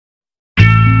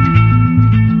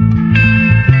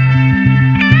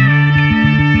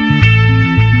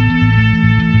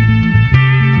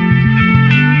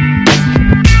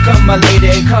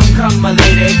come, my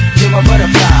lady, you're my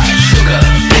butterfly, sugar,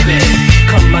 baby.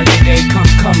 Come, my lady,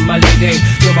 come, my lady,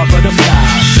 you're my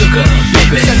butterfly, sugar,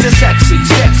 baby. Such a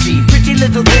sexy, pretty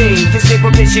little thing. This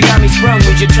paper bitch, you got me sprung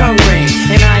with your tongue ring.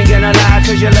 And I ain't gonna lie,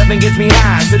 cause your loving gets me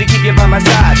high. So to keep you by my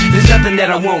side, there's nothing that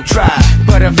I won't try.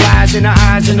 Butterflies in her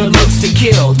eyes and her looks to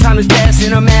kill. Time is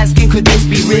passing, I'm asking, could this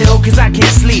be real? Cause I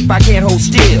can't sleep, I can't hold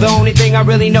still. The only thing I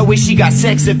really know is she got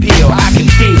sex appeal. I can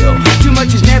feel, too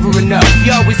much is never enough.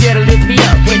 You always there to lift me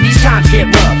up when these times get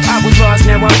rough. I was lost,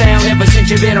 now I'm found, ever since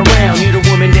you've been around. You're the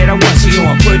woman that I want, so yo,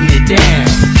 I'm putting it down.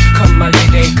 Come, my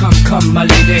lady, come, my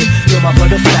lady, you're my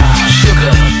butterfly,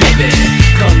 sugar, baby.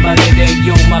 Come, my lady,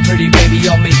 you're my pretty baby,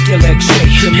 I'll make your legs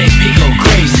shake, you make me go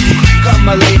crazy. Come,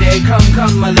 my lady,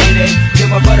 come, my lady, you're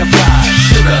my butterfly,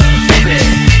 sugar, baby.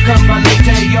 Come, my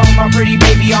lady, you're my pretty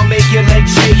baby, I'll make your legs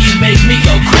shake, you make me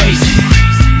go crazy.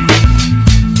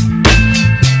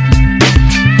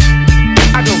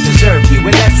 I don't deserve you,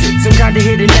 and that's it. Some kind of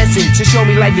hidden message to show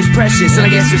me life is precious, and I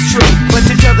guess it's true. But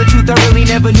to tell the truth, I really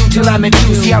never knew till I met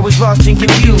you. See, I was lost and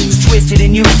confused, twisted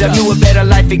and used. I knew a better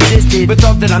life existed, but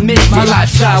thought that I missed my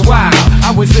lifestyle. Wild,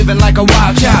 I was living like a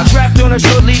wild child, trapped on a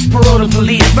short leash, parole to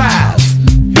police files.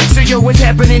 So yo, what's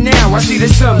happening now? I see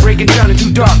the sun breaking down into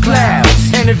dark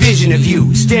clouds, and a vision of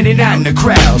you standing out in the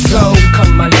crowd. So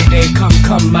come, my lady, come,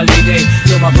 my lady,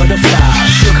 you're my butterfly,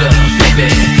 sugar, baby.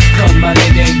 Come, my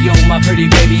lady, you're my pretty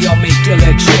baby, I'll make your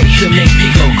legs shake, you make me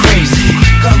go crazy.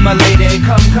 Come, my lady,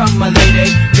 come, my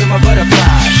lady, you're my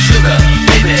butterfly, sugar,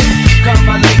 baby. Come,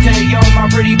 my lady, you're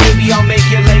my pretty baby, I'll make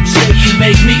your legs shake, you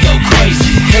make me go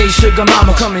crazy. Hey, sugar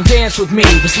mama, come and dance with me.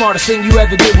 The smartest thing you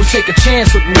ever did was take a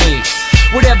chance with me.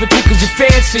 Whatever tickles your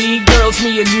fancy, girls,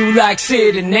 me and you like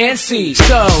Sid and Nancy.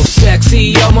 So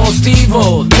sexy, almost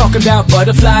evil, talking about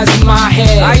butterflies in my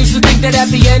head. I used to think that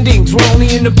happy endings were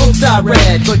only in the books I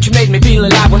read, but you made me feel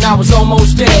alive when I was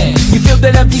almost dead. You filled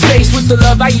that empty space with the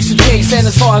love I used to chase, and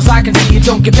as far as I can see, it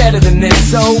don't get better than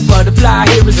this. So butterfly,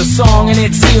 here is a song, and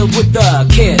it's sealed with a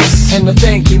kiss and a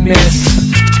thank you, miss.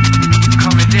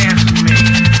 Come and dance with me,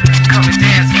 come and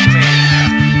dance with me,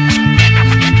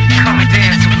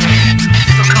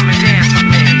 come and dance with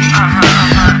me.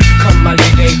 Come, my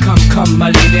lady, come, my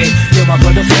lady, you're my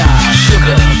butterfly,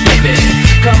 sugar, baby.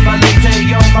 Come, my lady,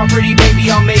 you're my pretty baby,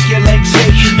 I'll make your legs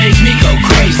shake, you make me go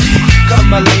crazy. Come,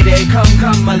 my lady, come,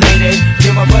 my lady,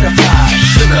 you're my butterfly,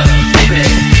 sugar, baby.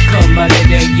 Come, my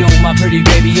lady, you're my pretty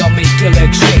baby, I'll make your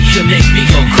legs shake, you make me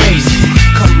go crazy.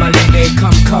 Come, my lady,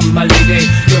 come, my lady,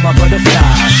 you're my butterfly,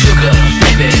 sugar,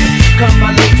 baby. Come,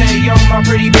 my lady, you're my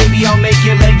pretty baby, I'll make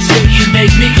your legs shake, you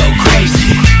make me go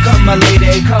crazy. Come, my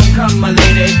lady, come, my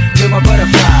lady, you're my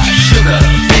butterfly.